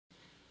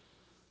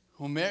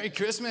Well, Merry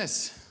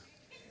Christmas.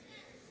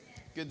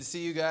 Good to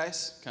see you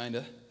guys, kind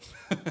of.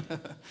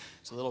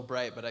 It's a little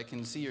bright, but I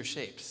can see your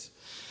shapes.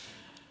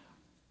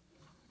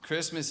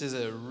 Christmas is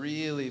a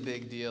really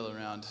big deal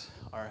around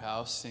our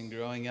house, and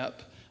growing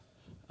up,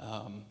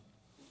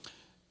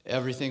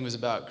 everything was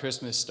about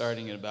Christmas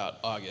starting in about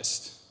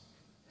August,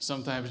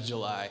 sometimes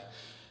July,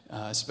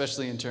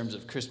 especially in terms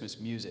of Christmas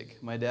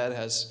music. My dad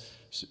has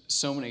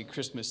so many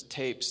Christmas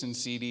tapes and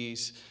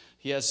CDs.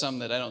 He has some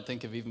that I don't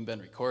think have even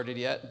been recorded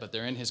yet, but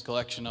they're in his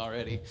collection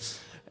already.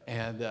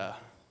 And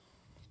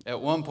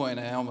at one point,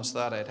 I almost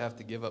thought I'd have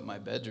to give up my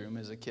bedroom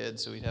as a kid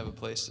so he'd have a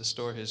place to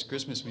store his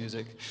Christmas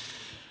music.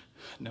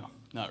 No,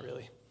 not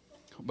really.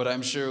 But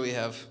I'm sure we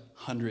have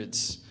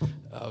hundreds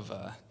of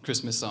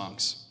Christmas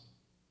songs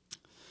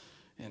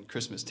and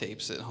Christmas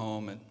tapes at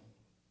home.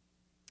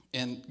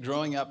 And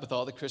growing up with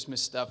all the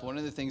Christmas stuff, one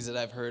of the things that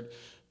I've heard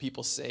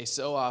people say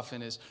so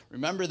often is,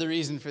 remember the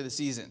reason for the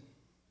season.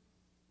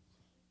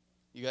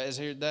 You guys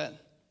heard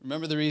that?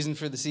 Remember the reason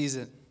for the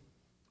season.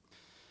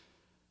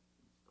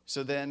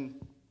 So then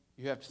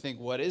you have to think,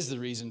 what is the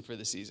reason for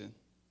the season?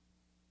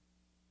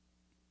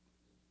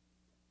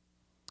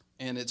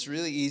 And it's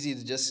really easy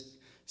to just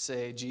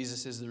say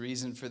Jesus is the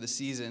reason for the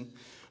season,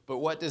 but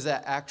what does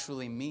that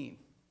actually mean?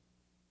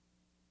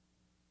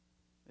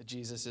 That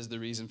Jesus is the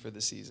reason for the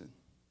season.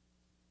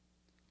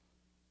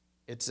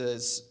 It's a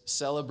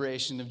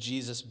celebration of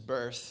Jesus'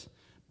 birth,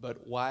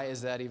 but why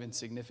is that even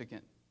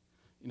significant?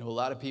 You know, a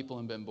lot of people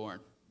have been born,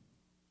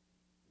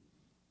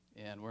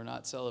 and we're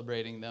not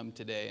celebrating them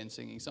today and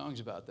singing songs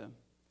about them.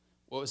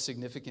 What was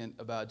significant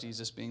about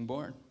Jesus being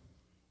born?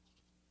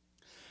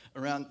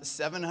 Around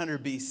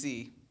 700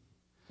 BC,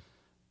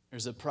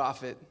 there's a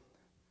prophet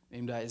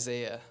named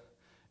Isaiah,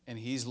 and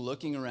he's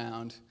looking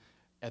around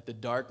at the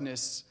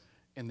darkness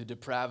and the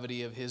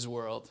depravity of his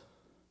world.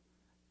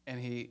 And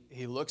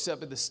he looks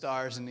up at the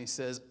stars and he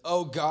says,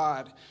 "Oh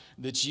God,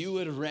 that you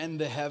would rend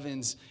the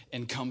heavens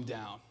and come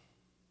down."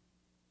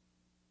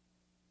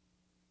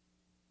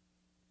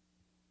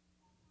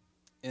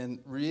 And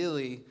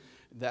really,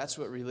 that's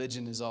what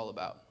religion is all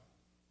about.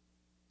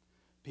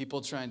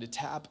 People trying to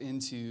tap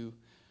into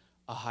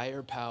a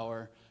higher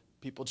power,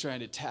 people trying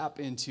to tap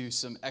into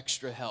some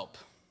extra help.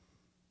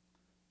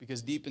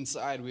 Because deep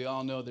inside, we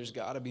all know there's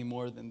got to be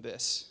more than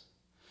this.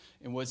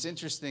 And what's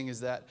interesting is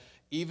that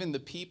even the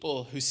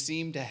people who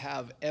seem to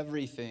have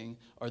everything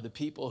are the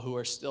people who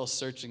are still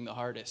searching the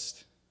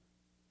hardest.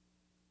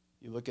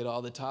 You look at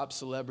all the top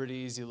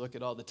celebrities, you look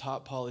at all the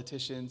top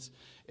politicians,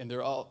 and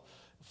they're all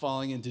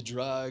falling into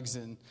drugs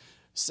and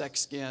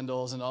sex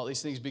scandals and all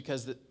these things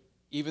because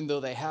even though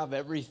they have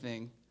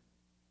everything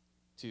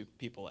to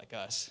people like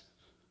us,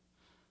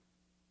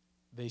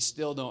 they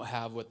still don't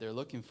have what they're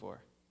looking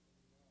for.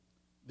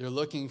 They're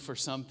looking for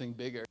something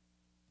bigger,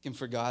 looking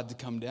for God to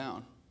come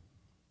down.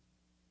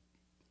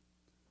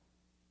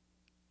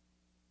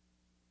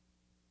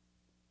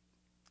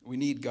 We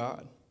need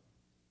God.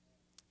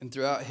 And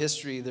throughout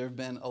history, there have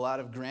been a lot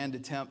of grand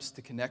attempts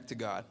to connect to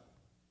God.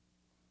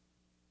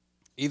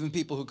 Even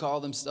people who call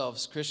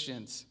themselves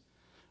Christians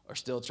are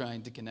still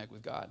trying to connect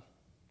with God.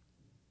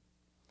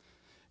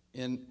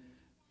 And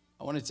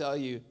I want to tell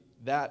you,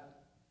 that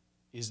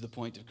is the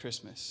point of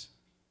Christmas.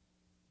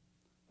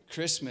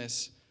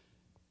 Christmas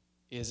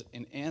is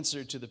an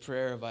answer to the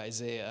prayer of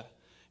Isaiah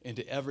and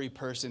to every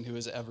person who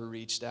has ever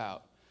reached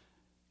out.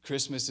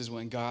 Christmas is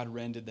when God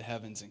rended the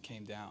heavens and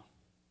came down.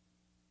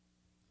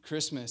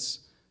 Christmas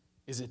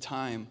is a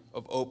time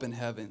of open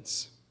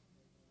heavens.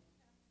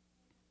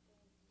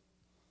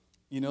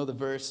 You know the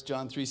verse,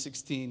 John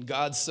 3:16,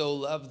 God so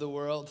loved the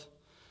world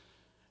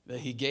that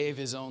he gave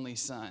his only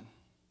son,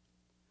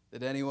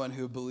 that anyone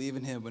who would believe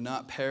in him would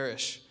not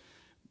perish,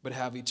 but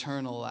have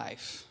eternal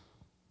life.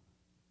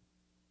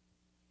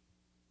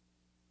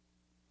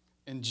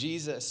 And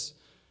Jesus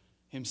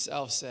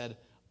himself said,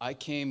 I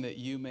came that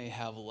you may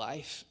have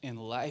life and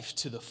life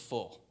to the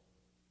full,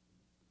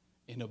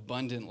 an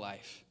abundant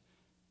life.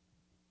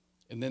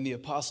 And then the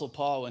Apostle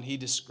Paul, when he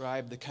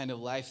described the kind of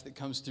life that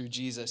comes through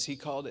Jesus, he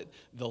called it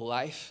the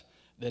life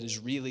that is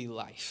really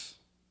life.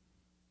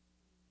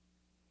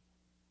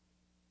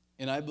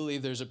 And I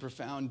believe there's a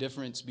profound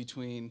difference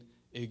between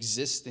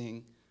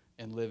existing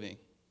and living.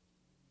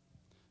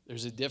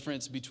 There's a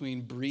difference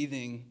between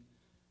breathing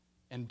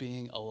and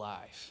being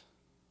alive.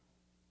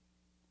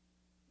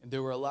 And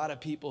there were a lot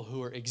of people who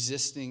were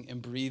existing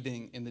and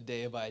breathing in the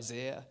day of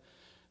Isaiah.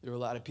 There were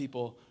a lot of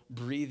people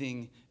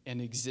breathing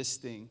and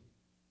existing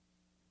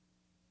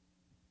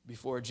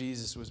before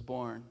Jesus was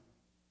born.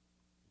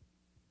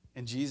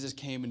 And Jesus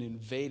came and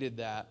invaded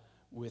that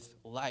with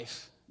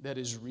life that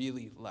is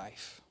really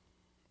life.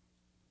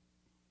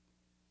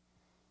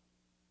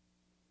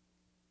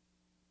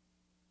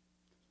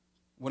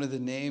 One of the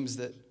names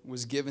that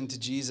was given to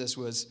Jesus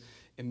was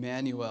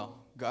Emmanuel.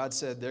 God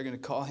said they're going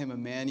to call him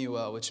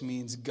Emmanuel, which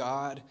means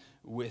God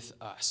with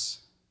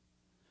us.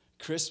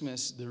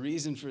 Christmas, the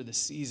reason for the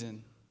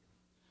season,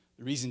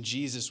 the reason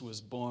Jesus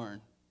was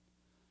born,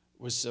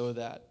 was so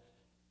that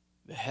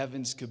the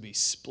heavens could be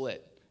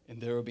split and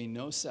there would be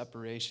no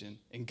separation,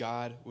 and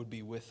God would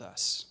be with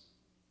us.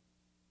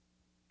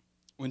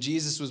 When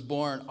Jesus was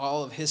born,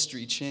 all of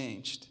history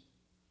changed.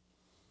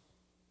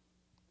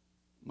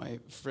 My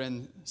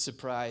friend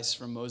Surprise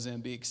from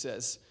Mozambique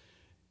says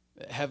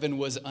that heaven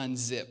was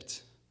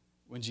unzipped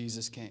when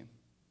Jesus came.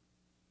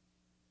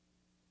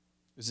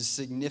 It was a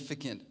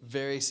significant,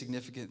 very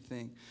significant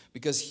thing,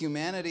 because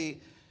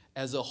humanity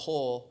as a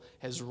whole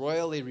has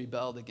royally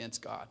rebelled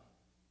against God.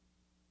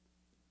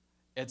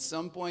 At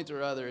some point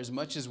or other, as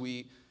much as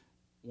we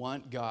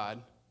want God,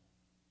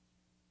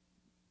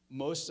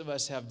 most of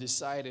us have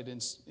decided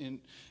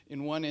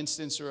in one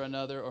instance or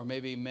another, or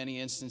maybe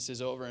many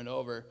instances over and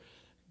over,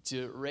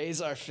 to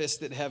raise our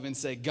fist at heaven and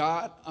say,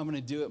 God, I'm going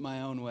to do it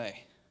my own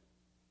way.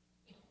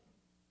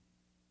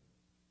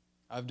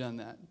 I've done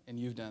that, and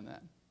you've done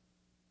that.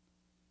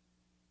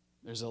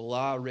 There's a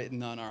law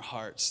written on our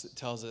hearts that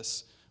tells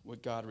us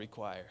what God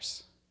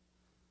requires.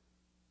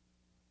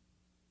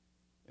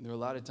 And there are a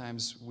lot of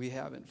times we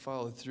haven't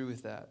followed through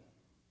with that.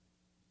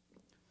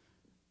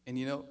 And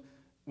you know,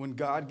 when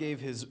God gave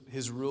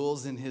his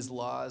rules and his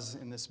laws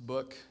in this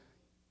book,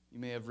 you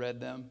may have read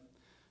them.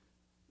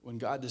 When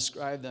God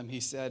described them,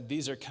 he said,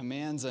 these are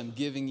commands I'm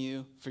giving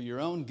you for your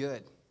own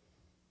good.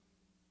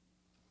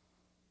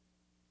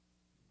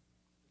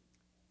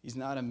 He's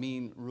not a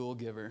mean rule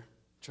giver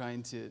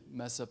trying to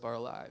mess up our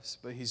lives,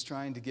 but he's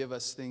trying to give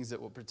us things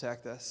that will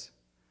protect us.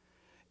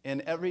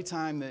 And every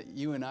time that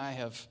you and I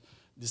have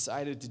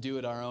decided to do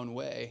it our own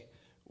way,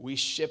 we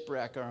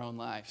shipwreck our own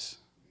lives.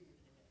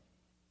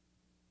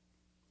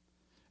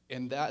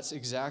 And that's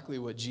exactly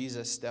what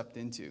Jesus stepped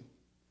into.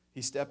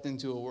 He stepped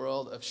into a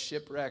world of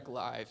shipwrecked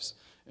lives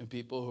and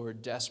people who are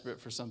desperate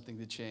for something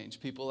to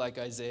change. People like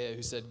Isaiah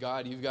who said,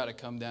 God, you've got to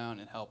come down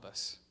and help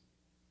us.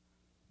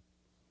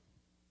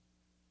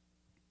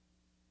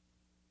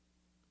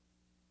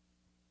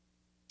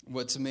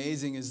 What's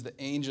amazing is the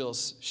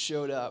angels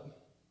showed up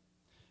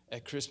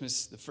at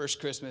Christmas, the first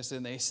Christmas,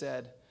 and they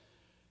said,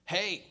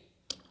 hey,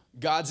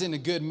 God's in a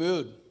good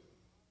mood,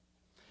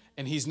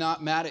 and he's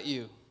not mad at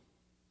you.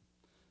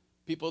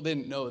 People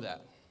didn't know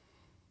that.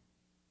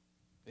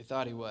 They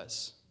thought he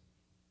was.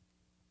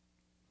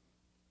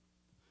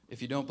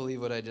 If you don't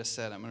believe what I just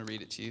said, I'm going to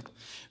read it to you.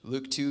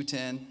 Luke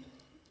 2:10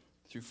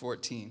 through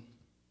 14.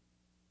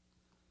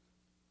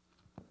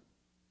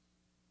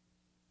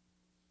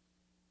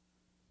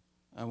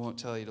 I won't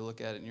tell you to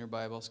look at it in your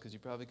Bibles because you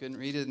probably couldn't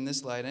read it in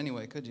this light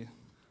anyway, could you?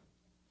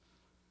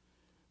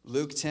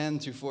 Luke 10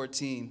 through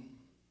 14.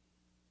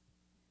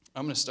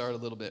 I'm going to start a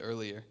little bit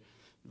earlier.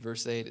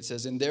 Verse 8, it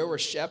says, and there were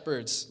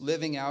shepherds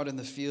living out in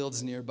the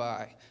fields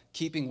nearby,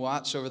 keeping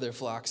watch over their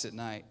flocks at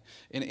night.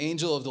 An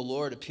angel of the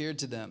Lord appeared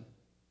to them,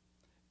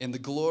 and the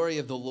glory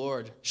of the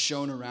Lord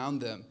shone around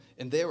them,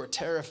 and they were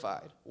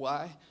terrified.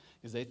 Why?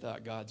 Because they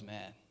thought God's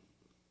mad.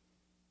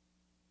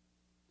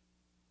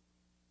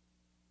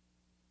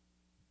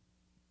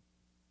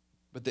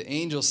 But the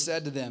angel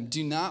said to them,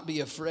 do not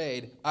be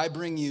afraid. I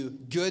bring you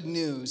good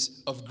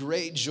news of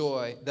great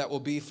joy that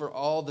will be for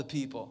all the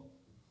people.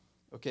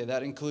 Okay,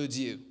 that includes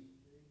you.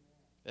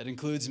 That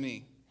includes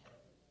me.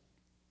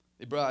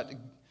 They brought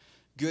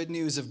good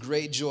news of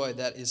great joy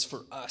that is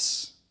for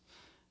us.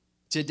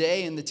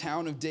 Today in the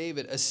town of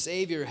David, a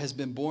Savior has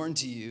been born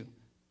to you.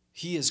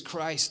 He is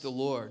Christ the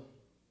Lord.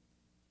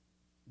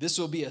 This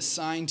will be a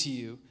sign to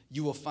you.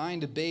 You will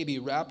find a baby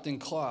wrapped in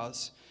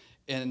cloths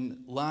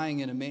and lying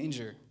in a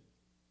manger.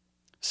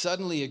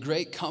 Suddenly, a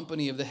great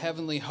company of the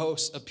heavenly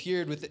hosts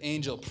appeared with the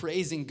angel,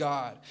 praising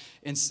God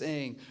and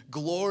saying,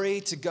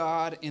 glory to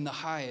God in the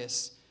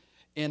highest,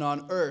 and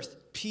on earth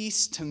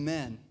peace to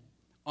men,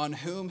 on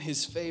whom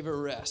his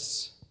favor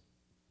rests.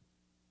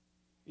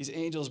 These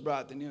angels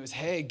brought the news,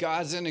 hey,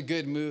 God's in a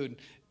good mood,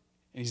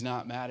 and he's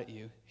not mad at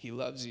you. He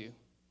loves you.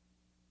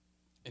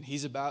 And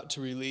he's about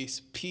to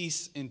release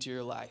peace into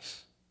your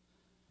life.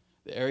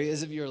 The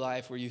areas of your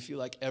life where you feel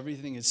like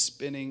everything is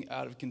spinning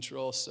out of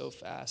control so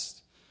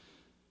fast,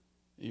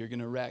 you're going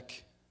to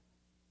wreck.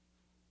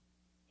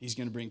 He's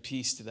going to bring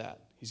peace to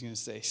that. He's going to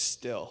say,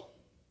 still,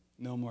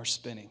 no more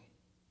spinning.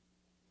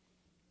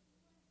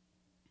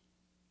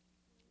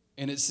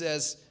 And it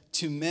says,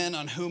 to men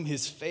on whom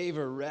his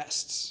favor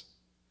rests.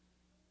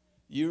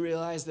 You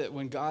realize that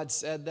when God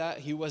said that,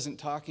 he wasn't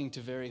talking to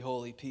very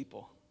holy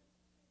people.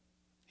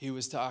 He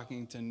was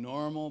talking to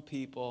normal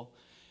people.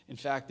 In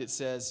fact, it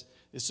says,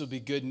 this will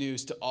be good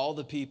news to all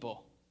the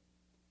people.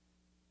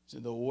 To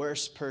the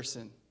worst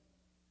person,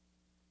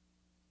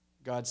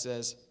 God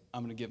says,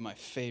 I'm going to give my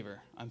favor.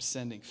 I'm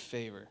sending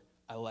favor.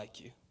 I like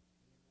you.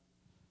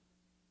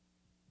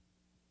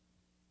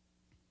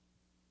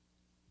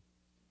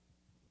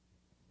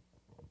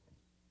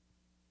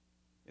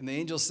 And the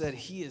angel said,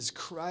 he is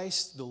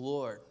Christ the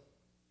Lord.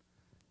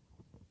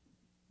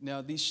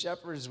 Now, these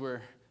shepherds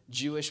were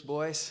Jewish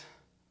boys,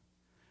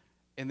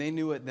 and they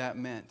knew what that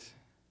meant.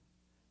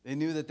 They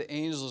knew that the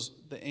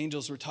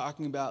angels were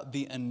talking about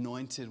the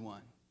anointed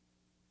one.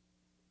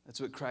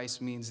 That's what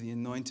Christ means, the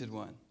anointed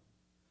one.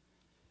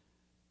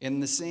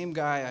 And the same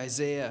guy,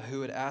 Isaiah,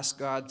 who had asked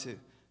God to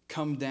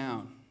come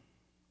down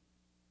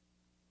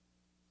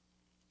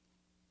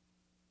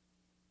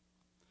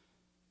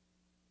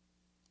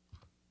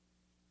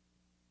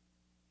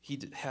he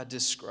had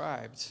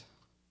described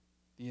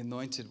the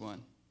anointed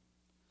one.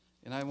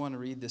 And I want to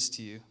read this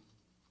to you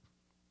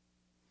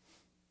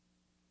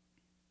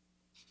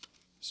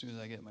as soon as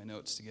I get my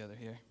notes together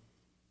here.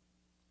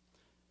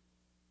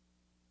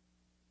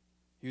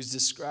 He was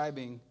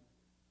describing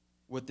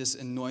what this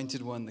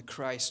anointed one, the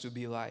Christ, would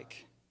be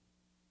like.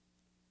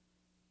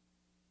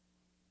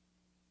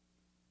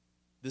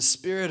 The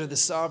Spirit of the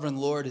sovereign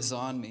Lord is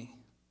on me,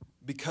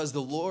 because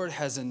the Lord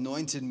has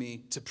anointed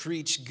me to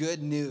preach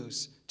good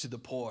news to the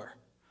poor.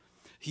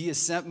 He has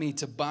sent me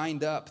to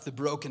bind up the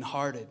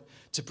brokenhearted,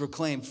 to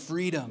proclaim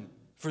freedom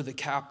for the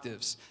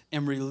captives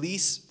and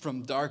release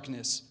from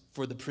darkness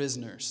for the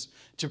prisoners,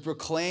 to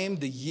proclaim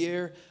the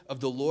year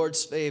of the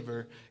Lord's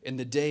favor and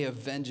the day of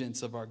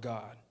vengeance of our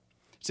God,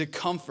 to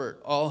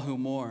comfort all who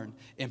mourn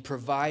and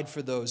provide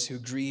for those who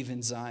grieve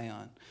in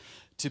Zion,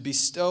 to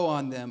bestow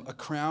on them a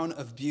crown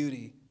of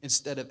beauty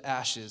instead of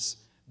ashes,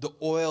 the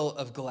oil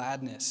of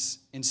gladness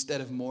instead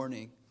of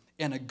mourning,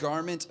 and a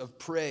garment of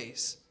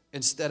praise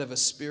instead of a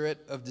spirit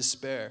of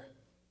despair.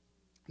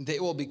 They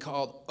will be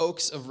called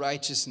oaks of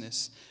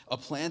righteousness, a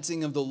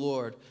planting of the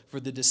Lord for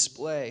the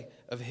display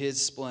of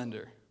his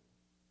splendor.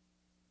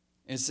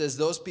 And it says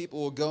those people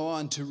will go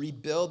on to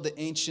rebuild the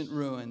ancient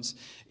ruins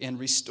and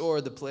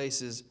restore the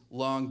places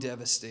long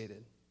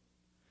devastated.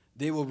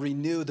 They will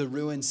renew the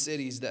ruined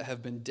cities that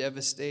have been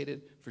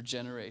devastated for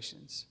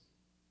generations.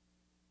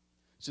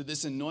 So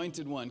this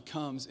anointed one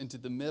comes into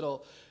the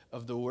middle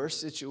of the worst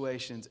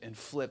situations and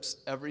flips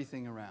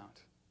everything around.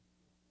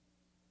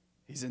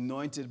 He's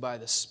anointed by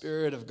the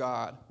Spirit of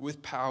God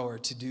with power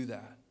to do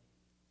that.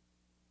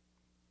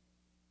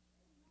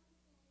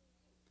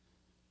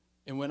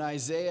 And when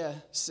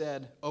Isaiah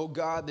said, "Oh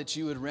God, that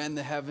you would rend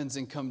the heavens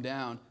and come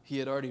down," he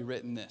had already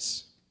written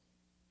this.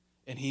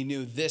 And he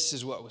knew this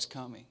is what was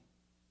coming.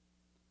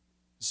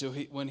 So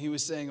when he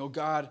was saying, "Oh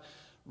God,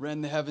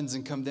 rend the heavens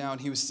and come down,"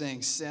 he was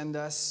saying, send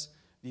us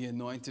the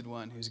anointed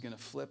one who's going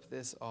to flip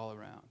this all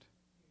around.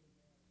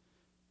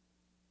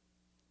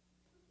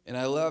 And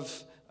I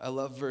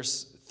love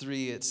verse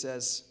 3. It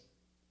says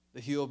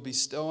that he will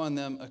bestow on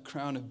them a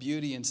crown of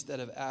beauty instead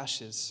of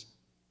ashes.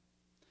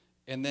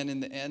 And then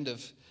in the end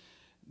of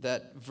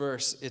that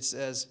verse, it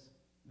says,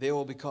 they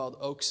will be called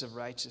oaks of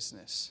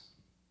righteousness.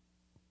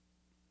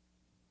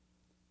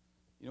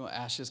 You know what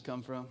ashes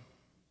come from?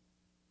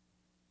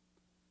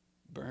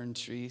 Burned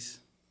trees,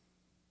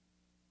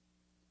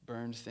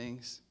 burned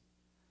things.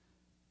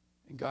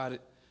 And God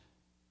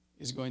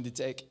is going to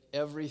take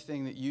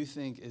everything that you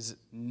think is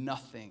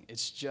nothing,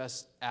 it's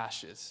just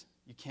ashes.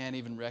 You can't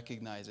even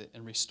recognize it,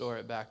 and restore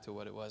it back to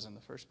what it was in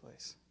the first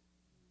place.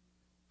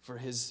 For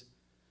his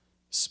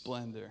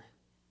splendor.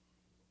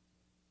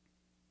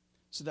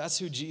 So that's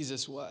who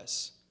Jesus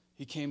was.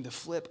 He came to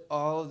flip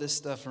all of this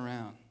stuff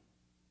around.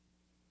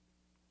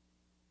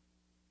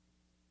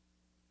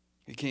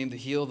 He came to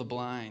heal the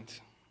blind.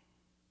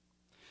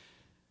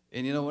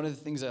 And you know, one of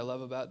the things I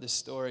love about this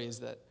story is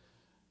that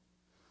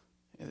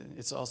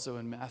it's also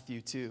in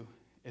Matthew 2.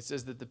 It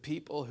says that the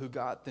people who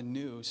got the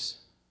news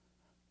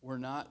were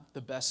not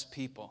the best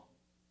people.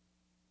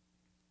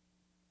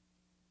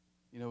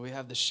 You know, we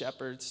have the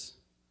shepherds.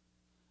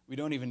 We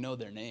don't even know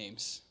their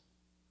names.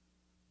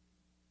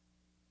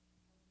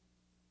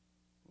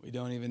 We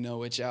don't even know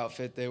which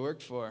outfit they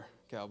worked for,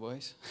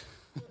 cowboys.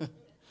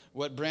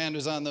 What brand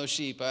was on those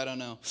sheep? I don't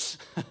know.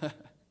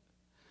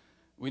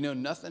 We know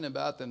nothing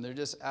about them. They're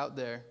just out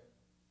there,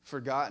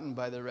 forgotten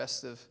by the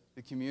rest of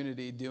the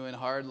community, doing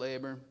hard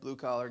labor,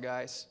 blue-collar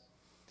guys.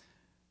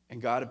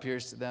 And God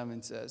appears to them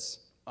and says,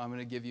 I'm going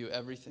to give you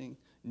everything,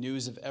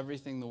 news of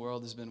everything the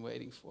world has been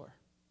waiting for.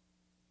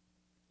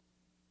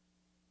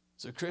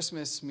 So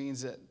Christmas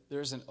means that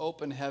there's an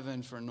open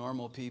heaven for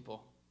normal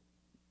people,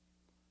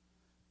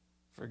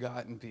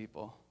 forgotten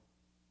people.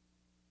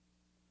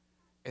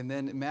 And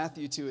then in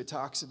Matthew 2, it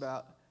talks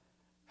about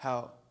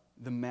how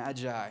the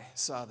Magi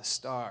saw the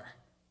star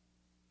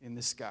in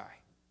the sky.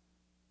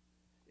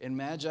 And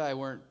Magi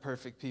weren't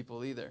perfect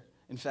people either.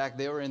 In fact,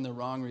 they were in the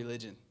wrong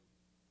religion.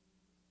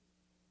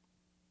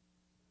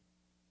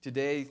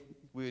 Today,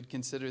 we would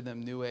consider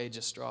them New Age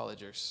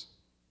astrologers.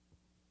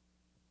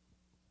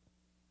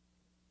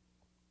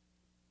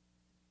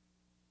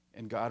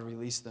 And God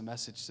released the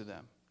message to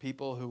them.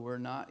 People who were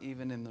not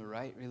even in the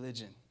right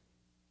religion.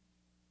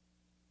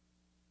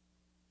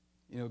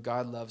 You know,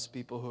 God loves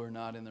people who are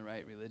not in the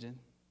right religion.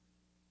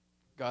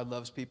 God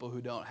loves people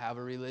who don't have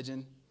a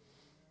religion.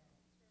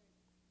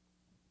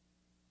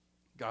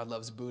 God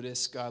loves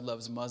Buddhists. God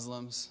loves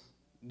Muslims,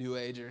 New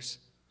Agers.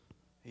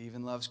 He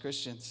even loves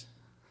Christians.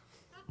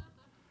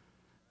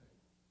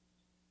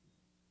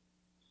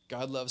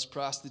 God loves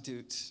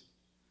prostitutes.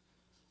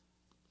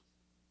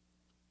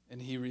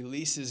 And he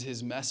releases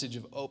his message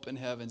of open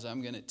heavens.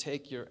 I'm going to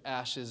take your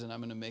ashes and I'm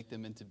going to make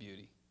them into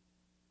beauty.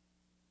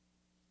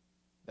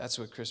 That's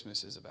what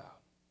Christmas is about.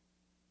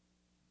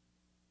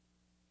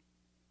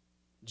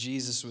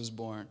 Jesus was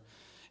born.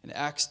 In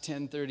Acts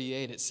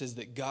 10:38, it says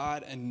that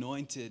God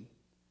anointed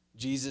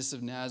Jesus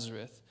of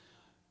Nazareth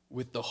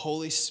with the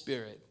Holy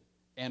Spirit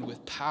and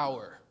with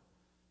power,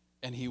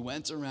 And he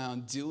went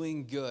around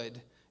doing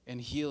good and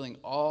healing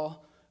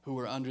all who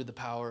were under the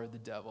power of the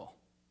devil.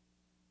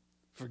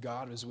 For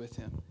God was with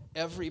him.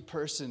 Every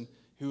person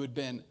who had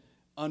been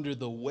under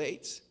the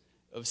weight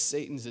of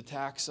Satan's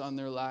attacks on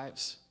their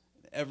lives,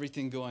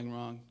 everything going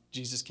wrong,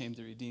 Jesus came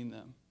to redeem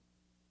them.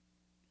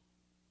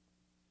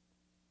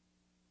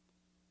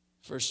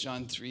 1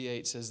 John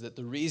 3:8 says that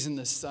the reason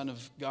the Son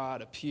of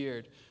God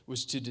appeared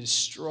was to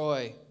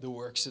destroy the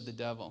works of the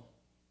devil.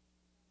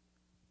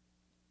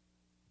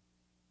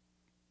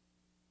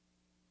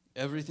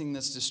 Everything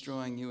that's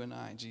destroying you and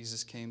I,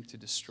 Jesus came to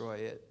destroy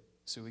it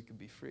so we could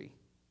be free.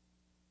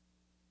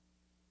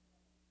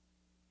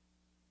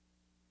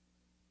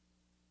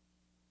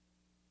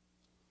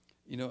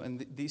 You know,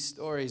 and these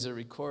stories are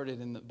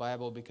recorded in the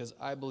Bible because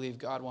I believe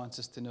God wants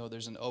us to know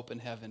there's an open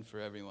heaven for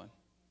everyone.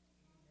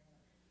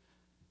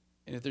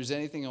 And if there's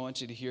anything I want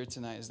you to hear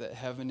tonight is that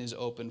heaven is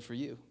open for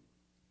you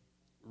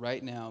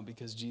right now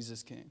because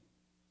Jesus came.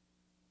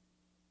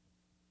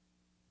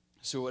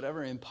 So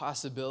whatever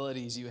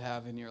impossibilities you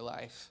have in your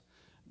life,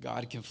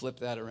 God can flip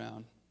that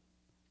around.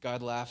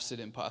 God laughs at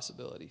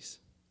impossibilities.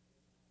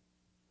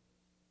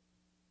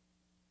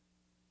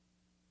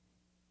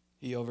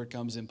 He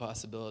overcomes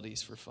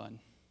impossibilities for fun.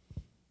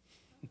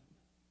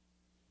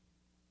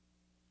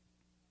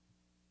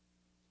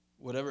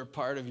 Whatever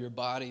part of your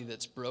body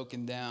that's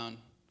broken down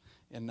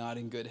and not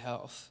in good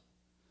health,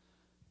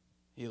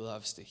 he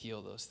loves to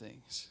heal those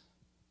things.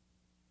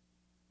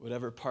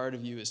 Whatever part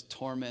of you is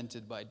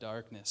tormented by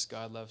darkness,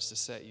 God loves to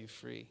set you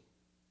free.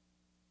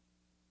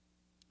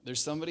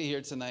 There's somebody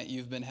here tonight,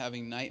 you've been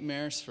having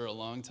nightmares for a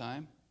long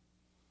time,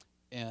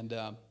 and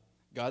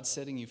God's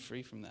setting you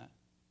free from that.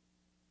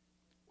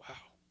 Wow.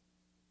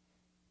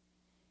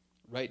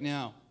 Right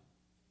now.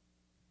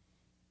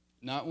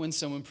 Not when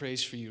someone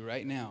prays for you,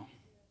 right now.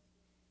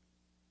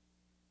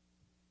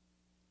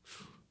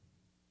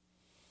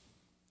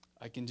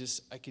 I can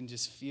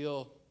just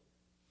feel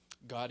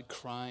God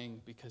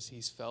crying because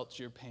he's felt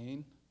your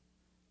pain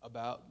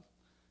about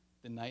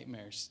the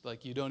nightmares.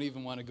 Like you don't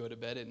even want to go to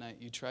bed at night.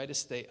 You try to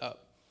stay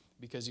up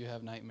because you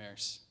have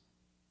nightmares.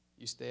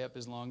 You stay up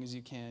as long as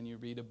you can. You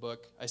read a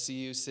book. I see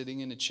you sitting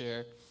in a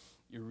chair.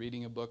 You're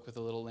reading a book with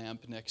a little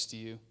lamp next to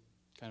you,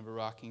 kind of a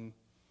rocking,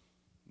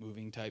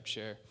 moving type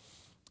chair.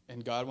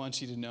 And God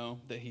wants you to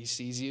know that he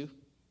sees you.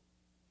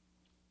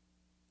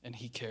 And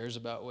he cares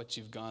about what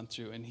you've gone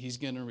through. And he's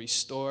going to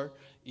restore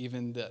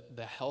even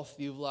the health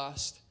you've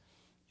lost.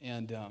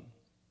 And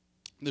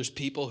there's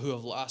people who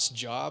have lost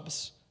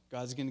jobs.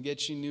 God's going to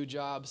get you new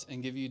jobs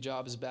and give you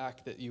jobs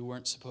back that you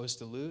weren't supposed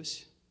to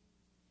lose.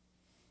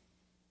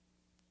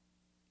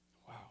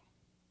 Wow.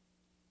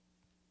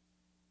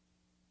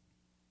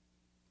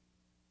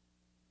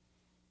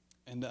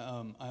 And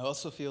I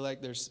also feel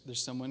like there's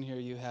someone here,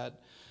 you had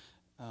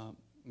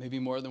maybe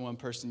more than one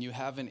person. You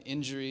have an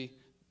injury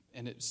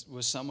and it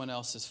was someone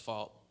else's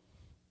fault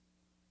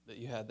that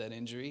you had that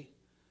injury.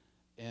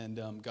 And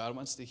God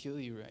wants to heal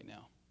you right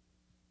now.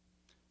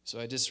 So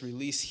I just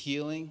release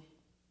healing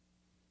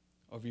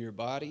over your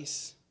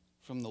bodies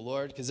from the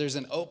Lord. Because there's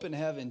an open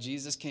heaven.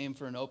 Jesus came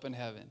for an open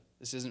heaven.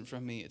 This isn't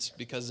from me. It's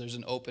because there's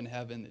an open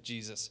heaven that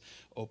Jesus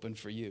opened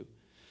for you.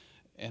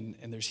 And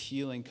there's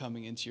healing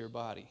coming into your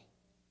body.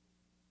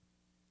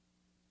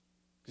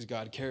 Because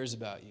God cares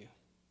about you.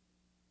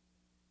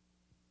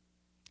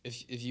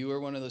 If you are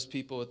one of those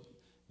people,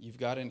 you've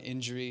got an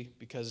injury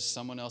because of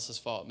someone else's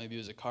fault. Maybe it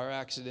was a car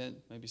accident.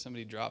 Maybe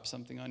somebody dropped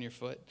something on your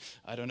foot.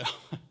 I don't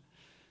know.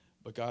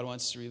 But God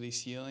wants to release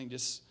healing.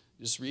 Just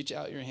reach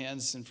out your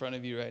hands in front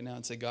of you right now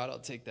and say, God, I'll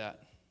take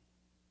that.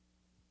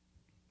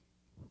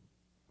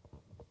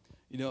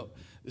 You know,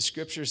 the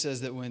scripture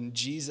says that when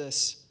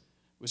Jesus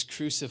was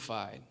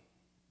crucified,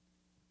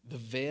 the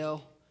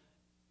veil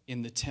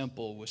in the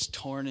temple was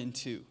torn in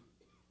two.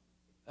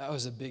 That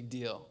was a big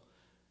deal.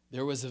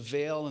 There was a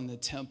veil in the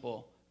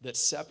temple that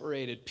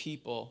separated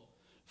people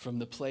from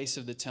the place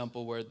of the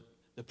temple where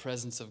the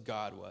presence of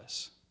God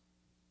was.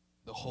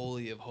 The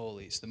Holy of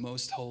Holies, the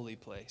most holy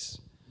place.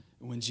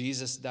 When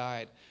Jesus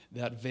died,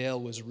 that veil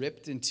was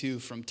ripped in two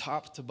from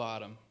top to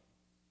bottom.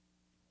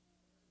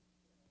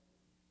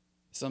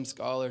 Some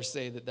scholars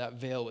say that that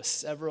veil was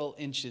several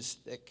inches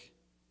thick,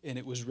 and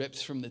it was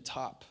ripped from the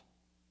top.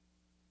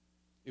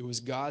 It was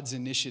God's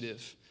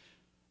initiative,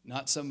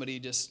 not somebody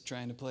just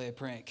trying to play a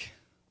prank.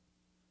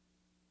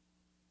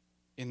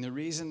 And the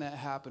reason that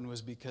happened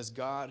was because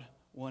God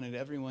wanted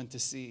everyone to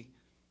see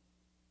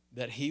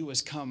that he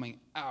was coming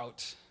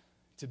out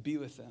to be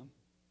with them.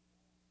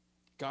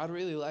 God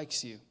really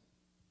likes you.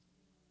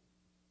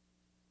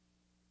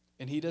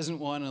 And he doesn't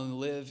want to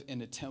live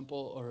in a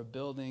temple or a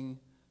building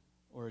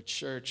or a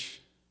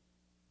church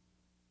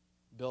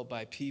built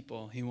by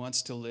people. He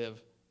wants to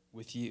live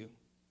with you.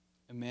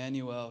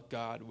 Emmanuel,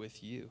 God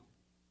with you.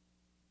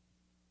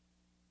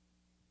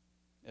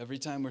 Every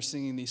time we're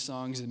singing these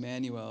songs,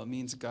 Emmanuel, it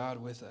means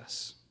God with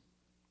us.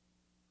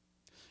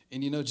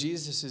 And you know,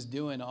 Jesus is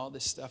doing all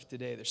this stuff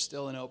today. There's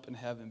still an open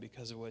heaven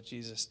because of what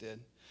Jesus did.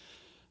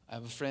 I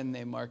have a friend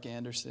named Mark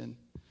Anderson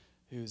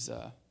who's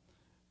a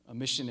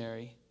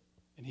missionary,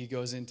 and he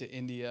goes into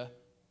India.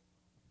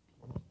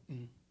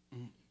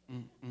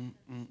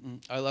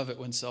 I love it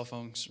when cell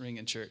phones ring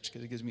in church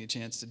because it gives me a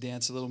chance to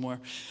dance a little more.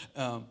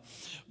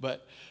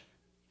 But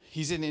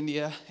he's in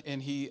India,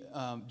 and he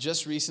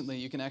just recently,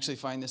 you can actually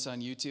find this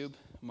on YouTube,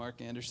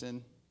 Mark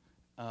Anderson.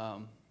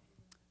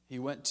 He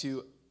went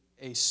to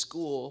a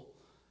school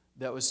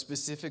that was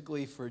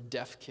specifically for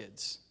deaf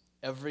kids.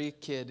 Every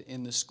kid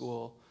in the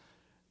school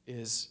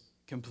is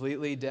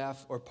completely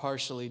deaf or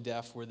partially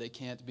deaf where they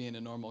can't be in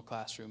a normal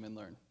classroom and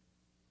learn.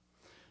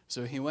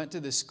 So he went to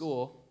this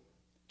school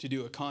to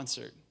do a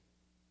concert.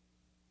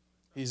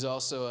 He's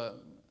also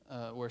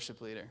a worship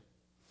leader.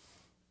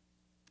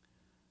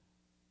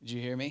 Did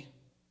you hear me?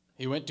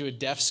 He went to a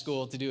deaf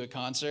school to do a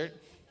concert?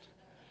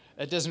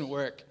 That doesn't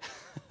work.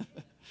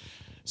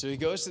 So he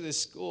goes to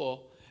this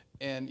school,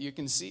 and you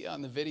can see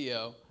on the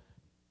video,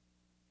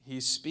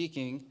 he's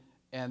speaking,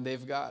 and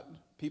they've got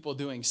people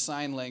doing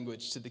sign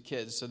language to the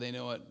kids so they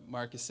know what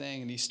Mark is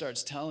saying. And he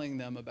starts telling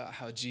them about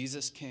how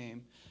Jesus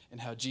came and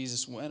how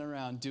Jesus went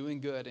around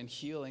doing good and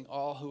healing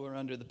all who are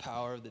under the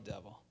power of the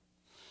devil.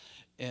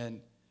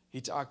 And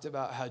he talked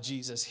about how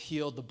Jesus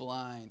healed the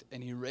blind,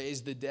 and he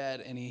raised the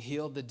dead, and he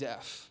healed the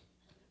deaf.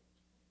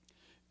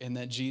 And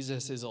that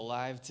Jesus is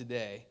alive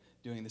today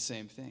doing the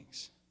same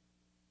things.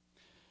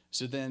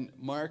 So then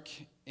Mark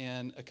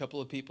and a couple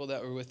of people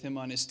that were with him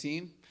on his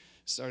team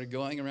started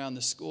going around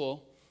the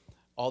school.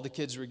 All the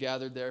kids were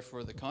gathered there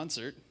for the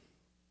concert,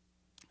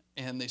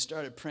 and they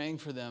started praying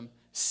for them.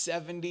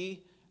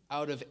 70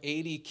 out of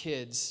 80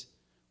 kids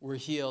were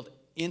healed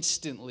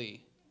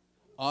instantly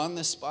on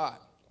the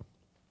spot.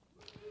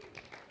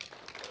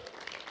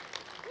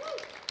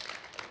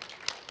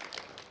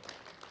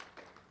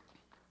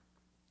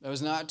 That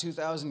was not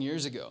 2,000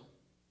 years ago.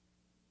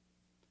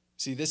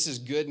 See, this is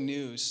good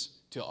news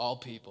to all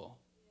people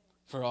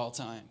for all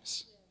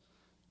times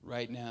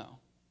right now.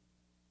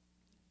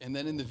 And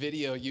then in the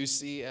video, you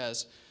see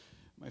as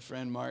my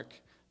friend Mark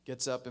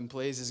gets up and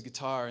plays his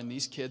guitar, and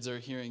these kids are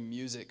hearing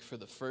music for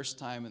the first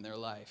time in their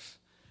life,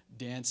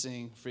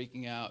 dancing,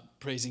 freaking out,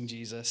 praising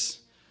Jesus.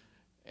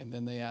 And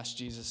then they ask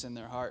Jesus in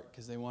their heart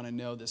because they want to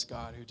know this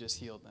God who just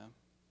healed them,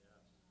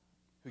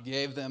 who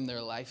gave them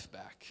their life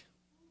back,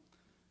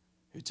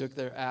 who took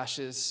their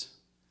ashes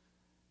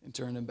and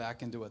turned them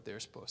back into what they're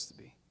supposed to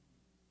be.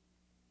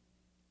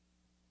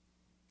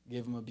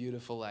 Gave them a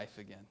beautiful life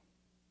again.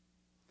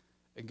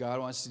 And God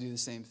wants to do the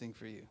same thing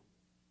for you.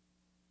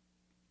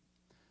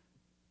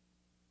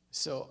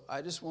 So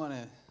I just want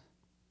to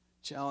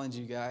challenge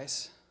you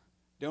guys.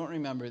 Don't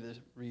remember the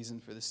reason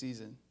for the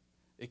season.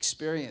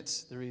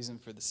 Experience the reason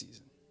for the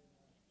season.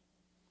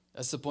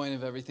 That's the point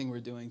of everything we're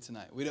doing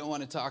tonight. We don't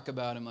want to talk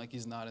about him like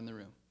he's not in the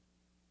room.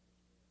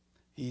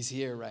 He's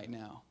here right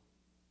now.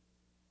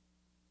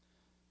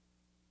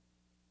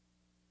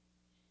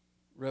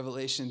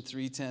 Revelation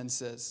 3:10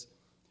 says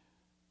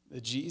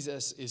that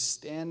Jesus is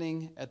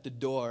standing at the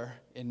door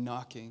and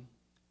knocking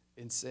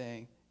and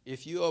saying,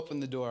 if you open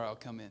the door, I'll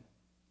come in.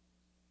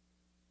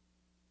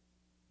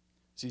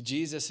 See,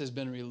 Jesus has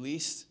been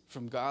released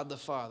from God the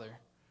Father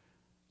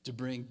to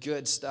bring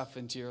good stuff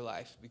into your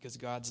life because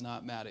God's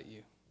not mad at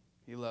you.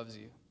 He loves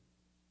you.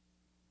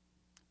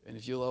 And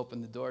if you'll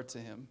open the door to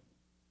him,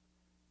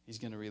 he's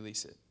going to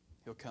release it.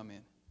 He'll come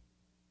in.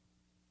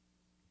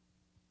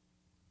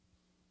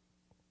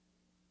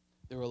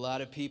 There were a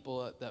lot of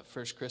people at that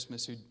first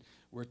Christmas who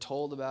were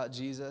told about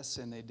Jesus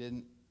and they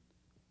didn't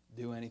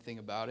do anything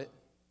about it.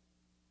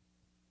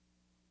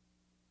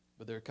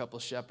 But there were a couple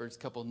of shepherds, a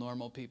couple of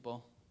normal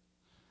people,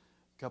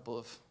 a couple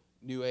of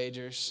New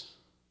Agers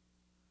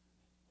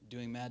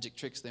doing magic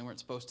tricks they weren't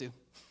supposed to.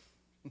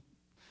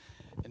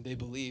 And they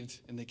believed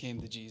and they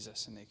came to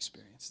Jesus and they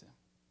experienced him.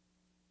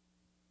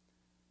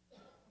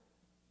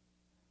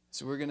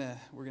 So we're gonna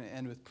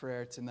end with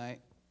prayer tonight.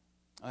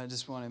 I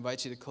just want to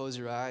invite you to close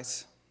your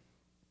eyes.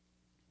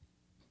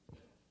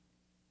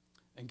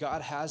 And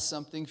God has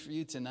something for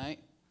you tonight.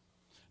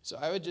 So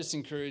I would just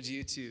encourage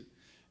you to,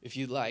 if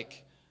you'd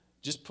like,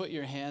 just put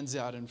your hands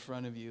out in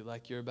front of you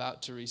like you're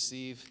about to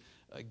receive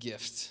a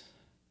gift.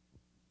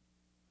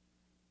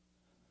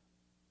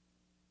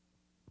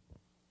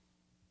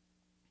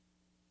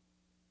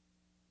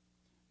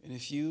 And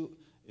if you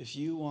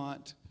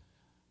want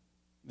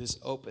this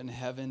open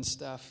heaven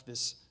stuff,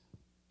 this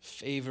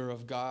favor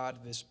of God,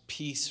 this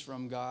peace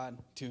from God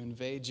to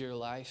invade your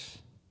life,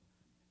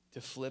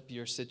 to flip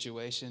your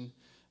situation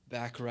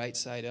back right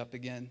side up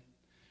again,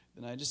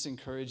 then I just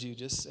encourage you,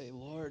 just say,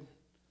 Lord,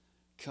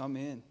 come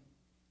in.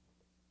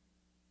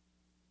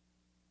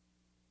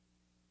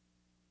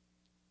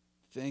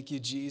 Thank you,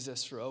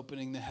 Jesus, for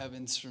opening the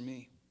heavens for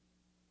me.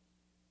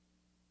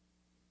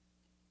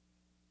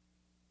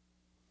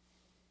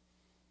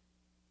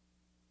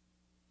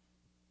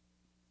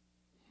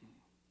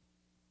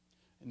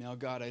 And now,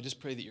 God, I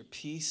just pray that your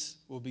peace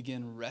will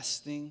begin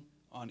resting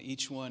on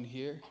each one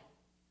here.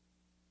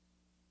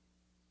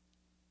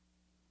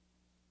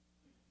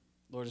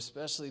 Lord,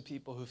 especially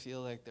people who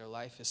feel like their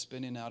life is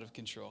spinning out of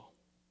control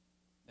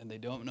and they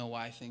don't know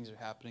why things are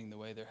happening the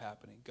way they're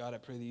happening. God, I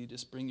pray that you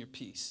just bring your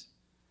peace.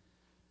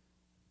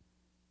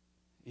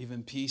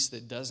 even peace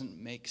that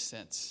doesn't make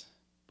sense,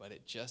 but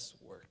it just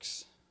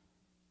works.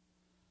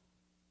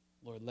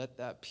 Lord, let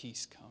that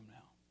peace come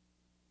now.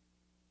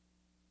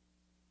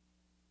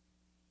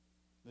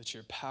 Let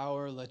your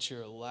power, let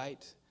your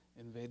light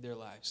invade their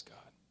lives, God.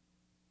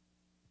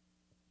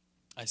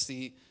 I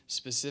see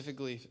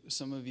specifically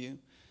some of you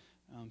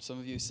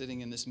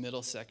sitting in this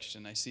middle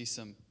section. I see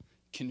some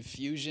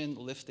confusion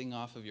lifting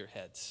off of your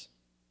heads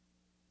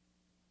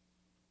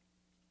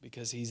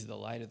because he's the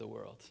light of the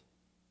world.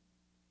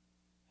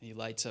 He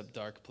lights up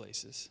dark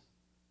places.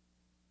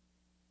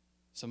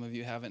 Some of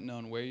you haven't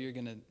known where you're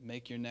going to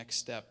make your next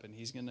step, and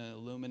he's going to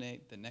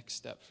illuminate the next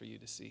step for you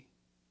to see.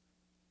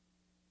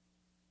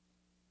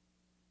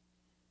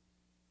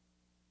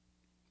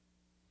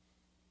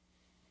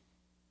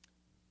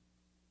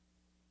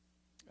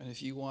 And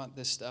if you want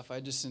this stuff, I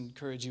just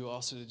encourage you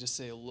also to just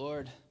say,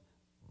 Lord,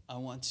 I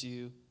want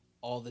you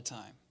all the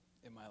time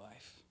in my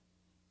life.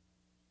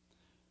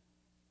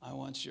 I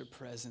want your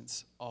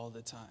presence all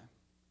the time.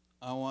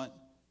 I want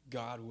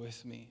God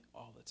with me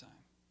all the time.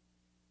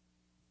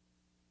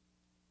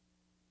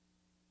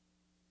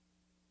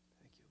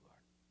 Thank you, Lord.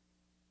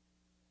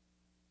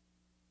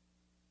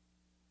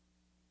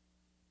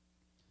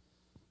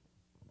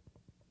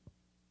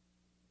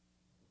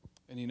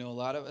 And you know, a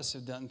lot of us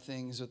have done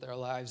things with our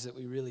lives that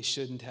we really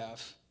shouldn't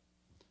have.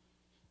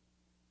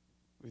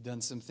 We've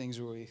done some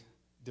things where we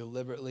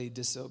deliberately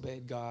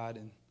disobeyed God,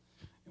 and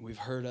we've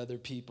hurt other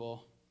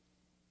people.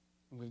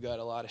 And we've got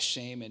a lot of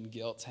shame and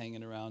guilt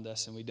hanging around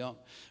us, and we don't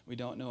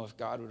know if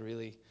God would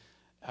really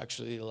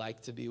actually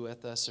like to be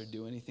with us or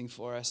do anything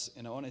for us.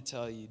 And I want to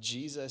tell you,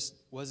 Jesus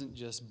wasn't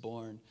just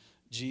born,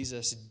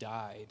 Jesus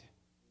died.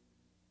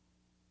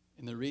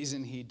 And the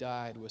reason he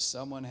died was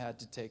someone had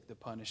to take the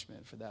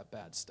punishment for that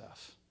bad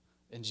stuff.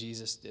 And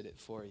Jesus did it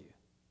for you.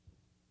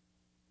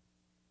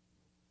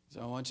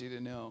 So I want you to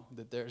know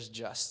that there's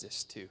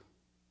justice too.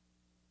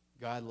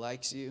 God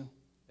likes you,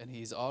 and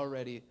he's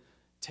already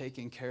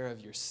taken care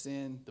of your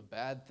sin, the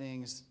bad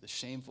things, the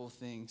shameful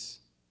things,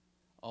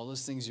 all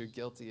those things you're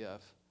guilty of,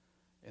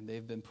 and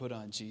they've been put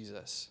on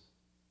Jesus.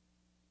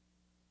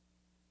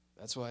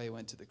 That's why he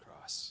went to the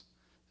cross.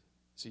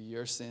 So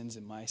your sins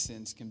and my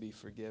sins can be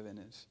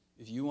forgiven.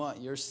 If you want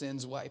your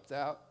sins wiped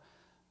out,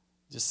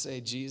 just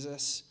say,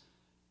 Jesus,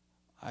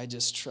 I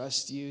just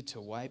trust you to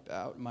wipe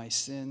out my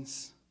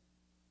sins.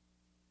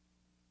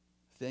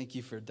 Thank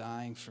you for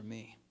dying for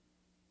me,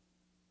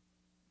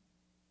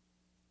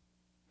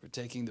 for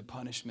taking the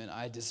punishment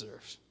I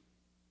deserved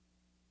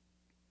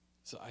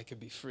so I could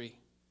be free.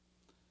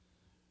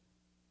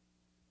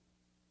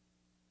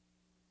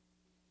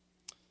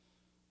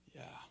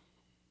 Yeah.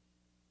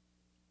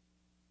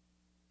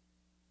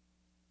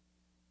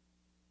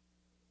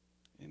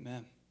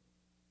 Amen.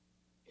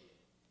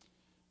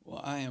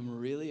 Well, I am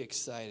really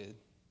excited.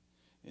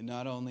 And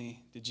not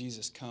only did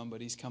Jesus come, but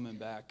he's coming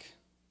back.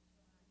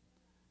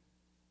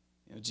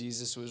 You know,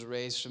 Jesus was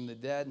raised from the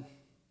dead.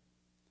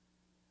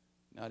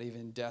 Not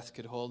even death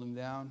could hold him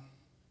down.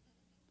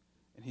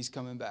 And he's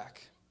coming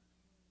back.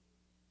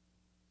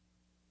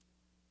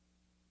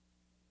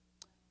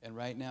 And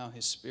right now,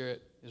 his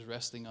Spirit is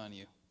resting on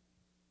you.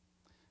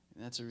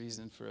 And that's a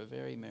reason for a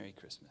very Merry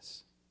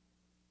Christmas.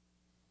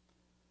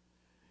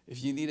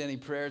 If you need any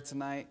prayer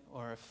tonight,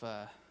 or if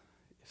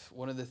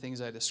one of the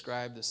things I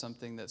described is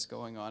something that's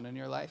going on in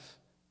your life,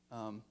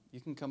 you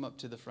can come up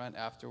to the front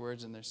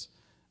afterwards, and there's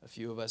a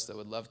few of us that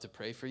would love to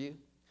pray for you.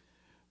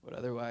 But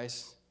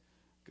otherwise,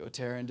 go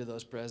tear into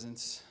those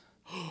presents.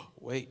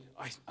 Wait,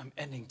 I'm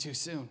ending too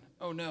soon.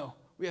 Oh no,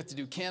 we have to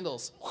do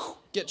candles.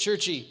 Get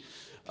churchy.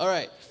 All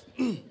right.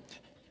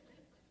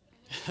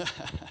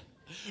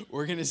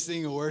 We're going to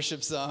sing a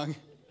worship song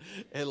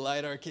and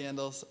light our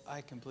candles.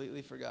 I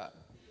completely forgot.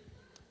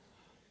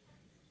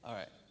 All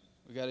right,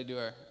 we got to do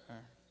our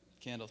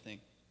candle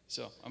thing.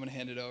 So I'm going to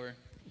hand it over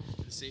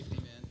to the safety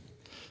man.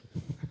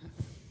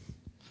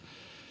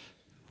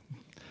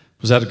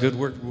 Was that a good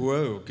word?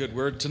 Whoa, good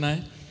word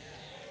tonight?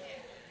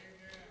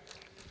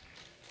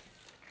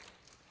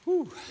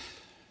 Whew.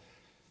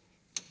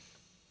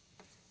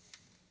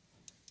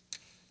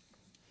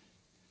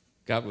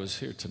 God was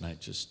here tonight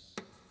just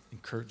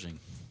encouraging,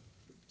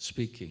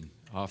 speaking,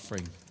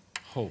 offering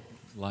hope,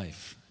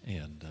 life,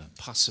 and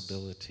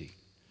possibility.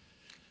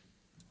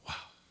 Wow.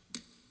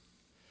 I'm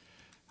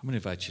going to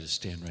invite you to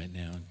stand right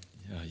now.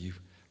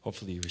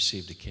 Hopefully you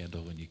received a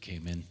candle when you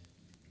came in.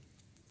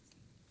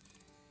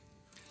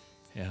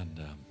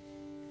 And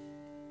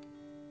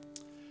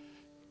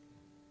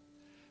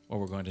what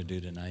we're going to do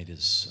tonight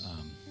is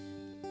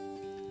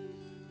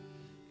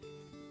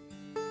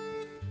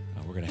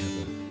we're going to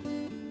have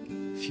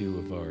a few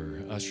of our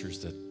ushers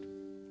that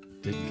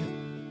didn't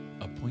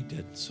get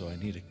appointed, so I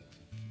need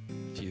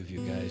a few of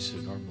you guys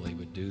who normally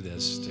would do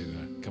this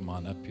to come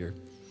on up here.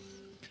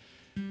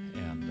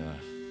 And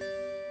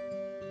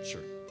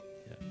sure,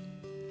 yeah.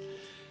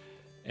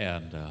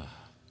 And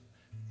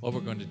what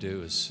we're going to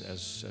do is,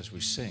 as we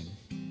sing,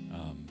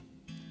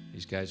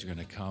 these guys are going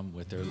to come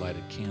with their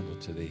lighted candle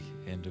to the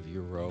end of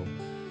your row,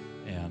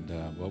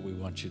 And what we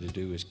want you to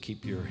do is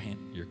keep your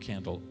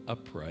candle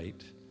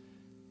upright.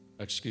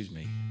 Excuse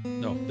me.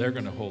 No, they're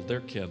going to hold their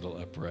candle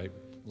upright,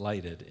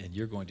 lighted, and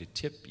you're going to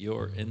tip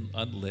your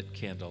unlit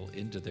candle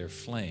into their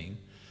flame.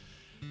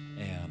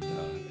 And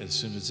as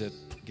soon as it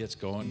gets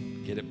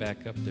going, get it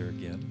back up there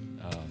again.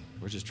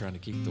 We're just trying to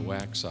keep the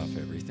wax off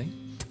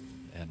everything.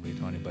 And we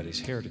don't want anybody's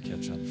hair to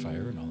catch on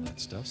fire and all that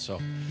stuff. So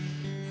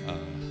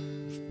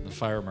the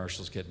fire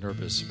marshals get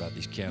nervous about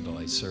these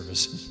candlelight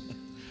services.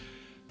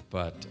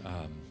 But,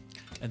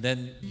 and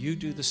then you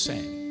do the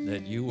same,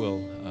 that you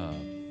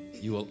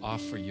will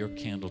offer your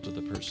candle to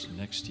the person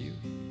next to you,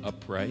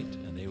 upright,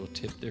 and they will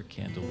tip their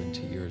candle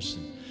into yours.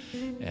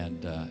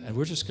 And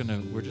we're just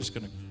gonna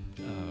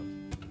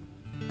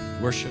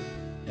worship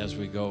as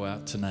we go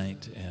out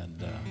tonight,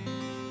 and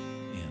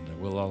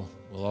we'll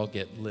all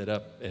get lit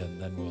up, and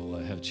then we'll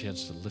have a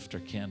chance to lift our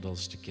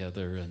candles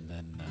together, and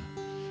then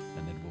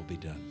we'll be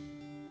done.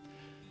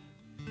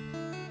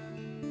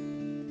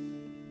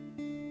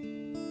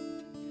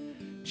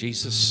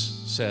 Jesus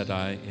said,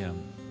 "I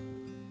am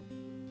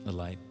the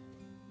light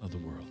of the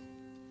world.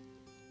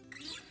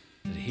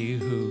 That he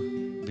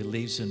who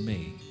believes in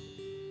me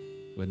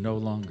would no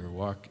longer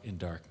walk in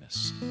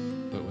darkness,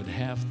 but would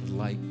have the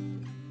light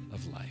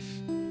of life."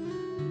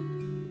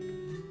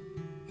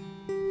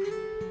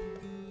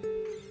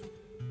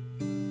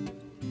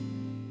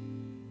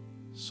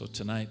 So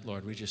tonight,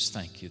 Lord, we just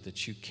thank you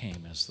that you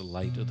came as the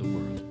light of the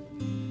world.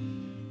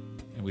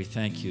 And we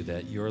thank you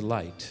that your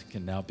light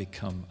can now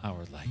become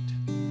our light.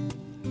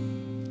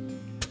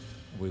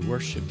 We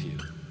worship you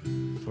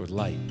for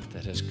light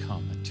that has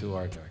come into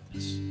our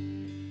darkness.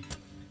 And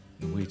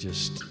we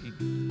just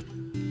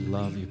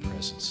love your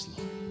presence,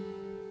 Lord.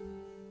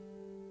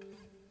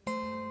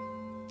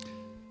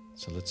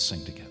 So let's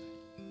sing together.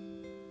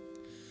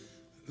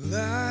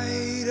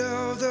 Light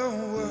of the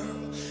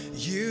world,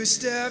 you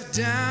step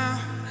down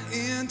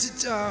into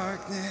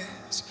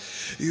darkness.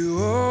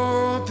 You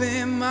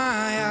open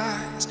my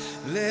eyes,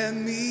 let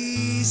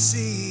me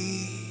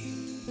see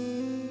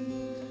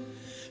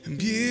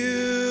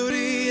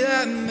beauty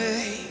that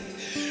made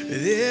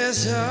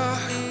this heart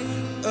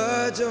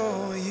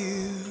adore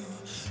you.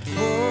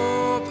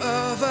 Hope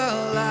of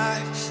a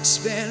life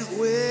spent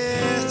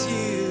with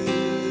you.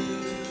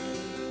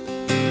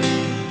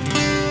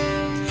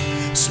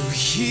 So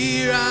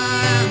here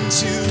I am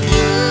to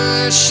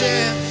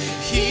worship,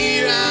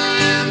 here I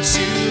am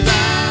to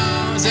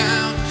bow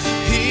down,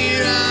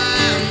 here I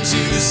am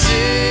to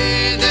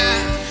say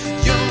that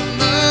you're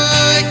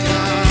my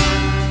God.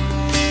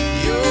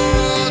 You're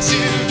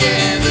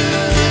altogether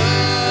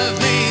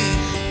lovely,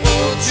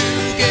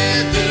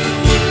 altogether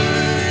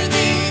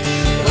worthy,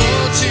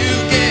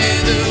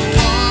 altogether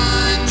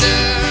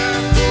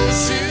wonderful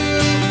to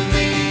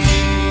me.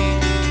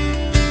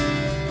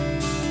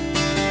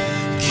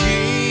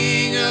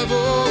 King of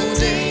all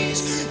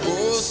days,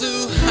 also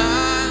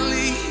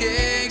highly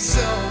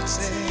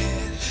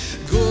exalted,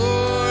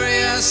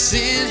 glorious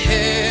in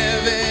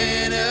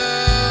heaven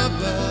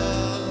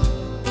above.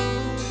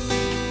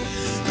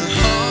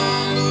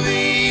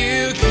 Humbly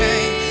you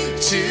came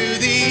to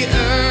the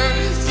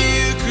earth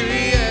you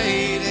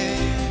created,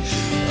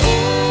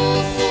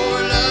 all for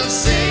love's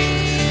sake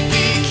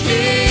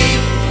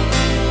became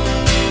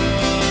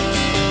Lord.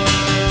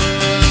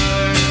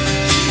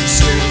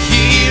 So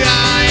here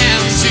I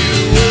am to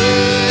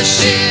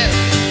worship,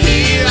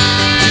 here I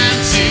am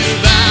to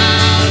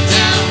bow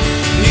down,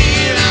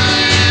 here I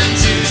am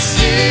to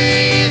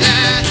say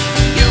that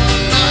you're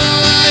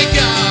my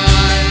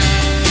God.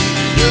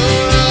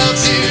 You're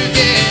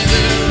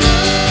altogether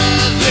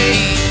lovely,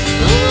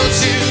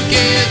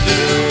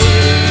 altogether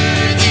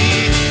worthy,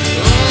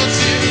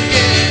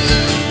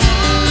 altogether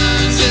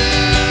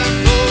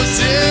wonderful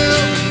to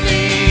me.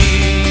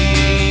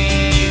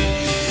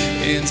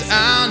 And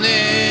I'll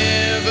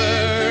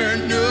never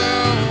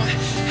know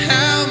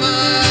how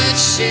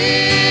much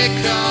it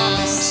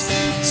costs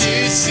to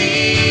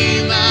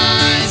see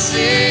my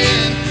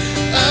sin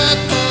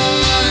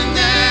upon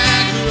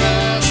that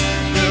cross.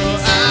 No,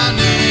 I'll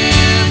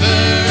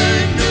never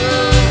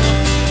know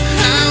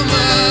how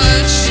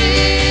much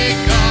it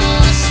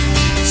costs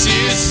to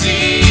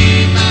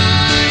see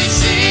my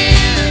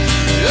sin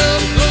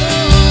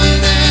upon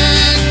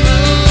that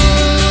cross.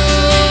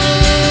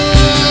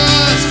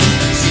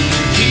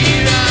 So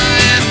here I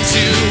am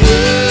to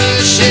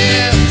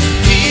worship,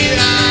 here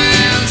I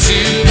am to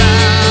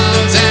bow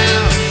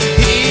down,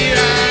 here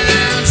I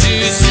am to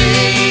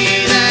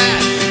say that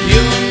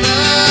you're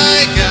my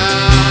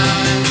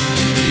God.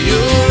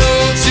 You're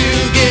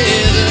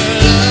altogether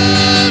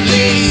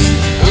lovely,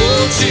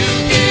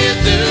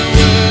 altogether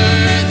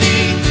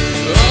worthy,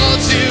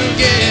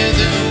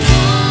 altogether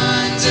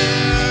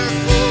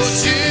wonderful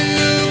to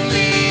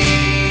me.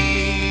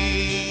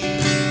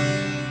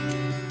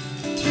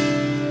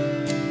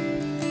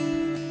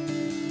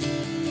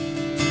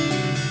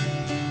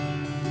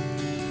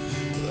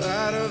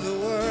 Light of the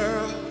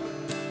world,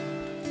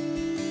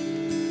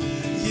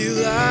 you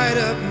light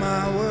up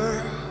my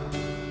world,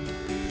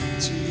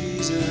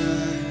 Jesus.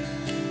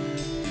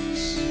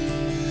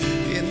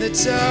 In the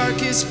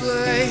darkest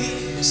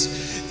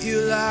place,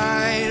 your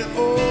light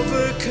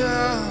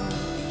overcomes.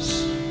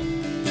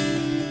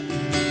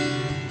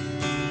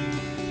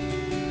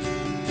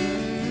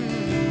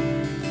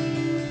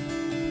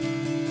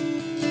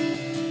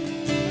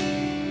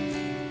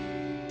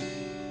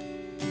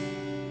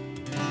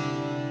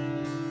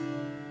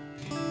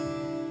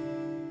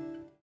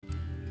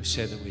 We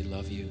say that we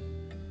love you.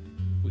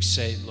 We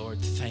say,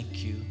 Lord,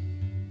 thank you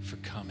for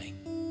coming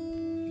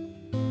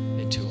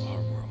into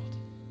our world,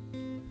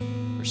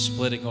 for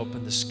splitting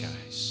open the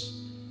skies,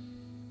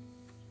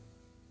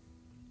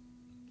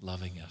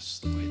 loving us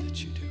the way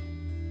that you do,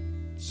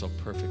 so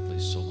perfectly,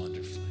 so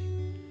wonderfully.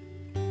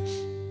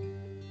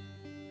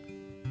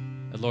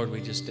 And Lord,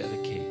 we just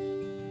dedicate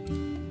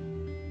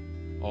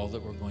all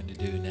that we're going to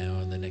do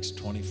now in the next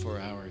 24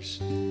 hours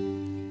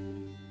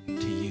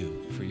to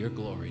you, for your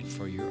glory and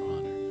for your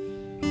honor.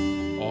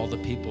 All the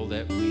people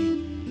that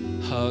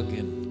we hug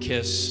and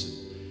kiss,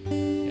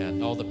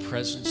 and all the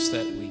presents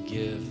that we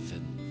give,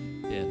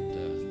 and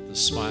the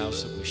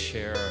smiles that we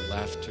share, our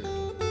laughter,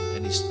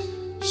 and these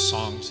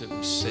songs that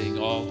we sing,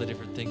 all the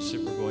different things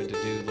that we're going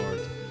to do, Lord,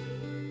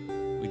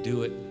 we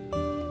do it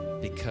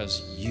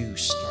because you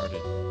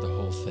started the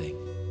whole thing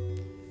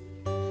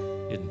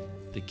in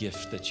the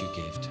gift that you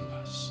gave to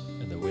us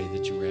and the way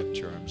that you wrapped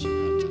your arms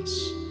around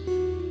us.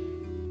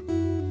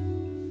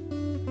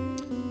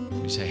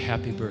 We say,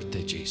 happy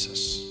birthday,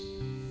 Jesus.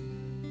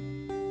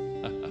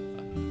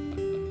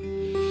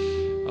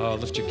 Oh,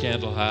 lift your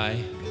candle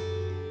high.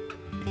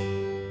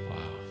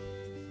 Wow.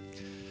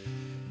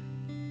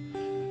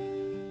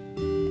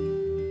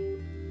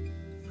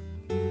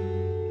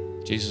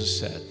 Jesus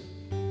said,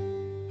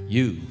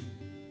 you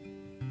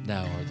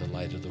now are the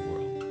light of the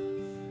world.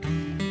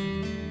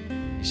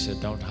 He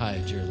said, don't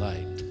hide your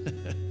light.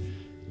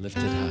 Lift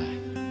it high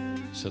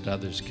so that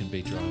others can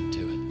be drawn to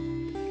it.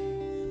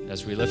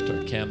 As we lift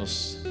our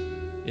candles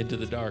into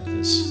the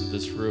darkness of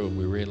this room,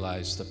 we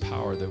realize the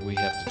power that we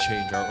have to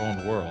change our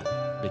own world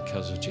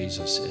because of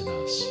Jesus in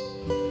us.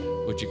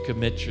 Would you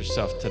commit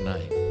yourself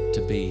tonight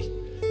to be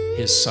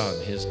his son,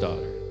 his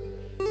daughter,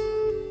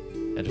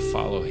 and to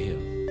follow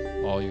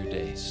him all your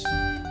days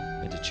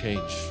and to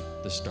change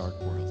this dark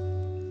world?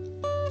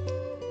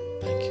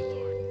 Thank you.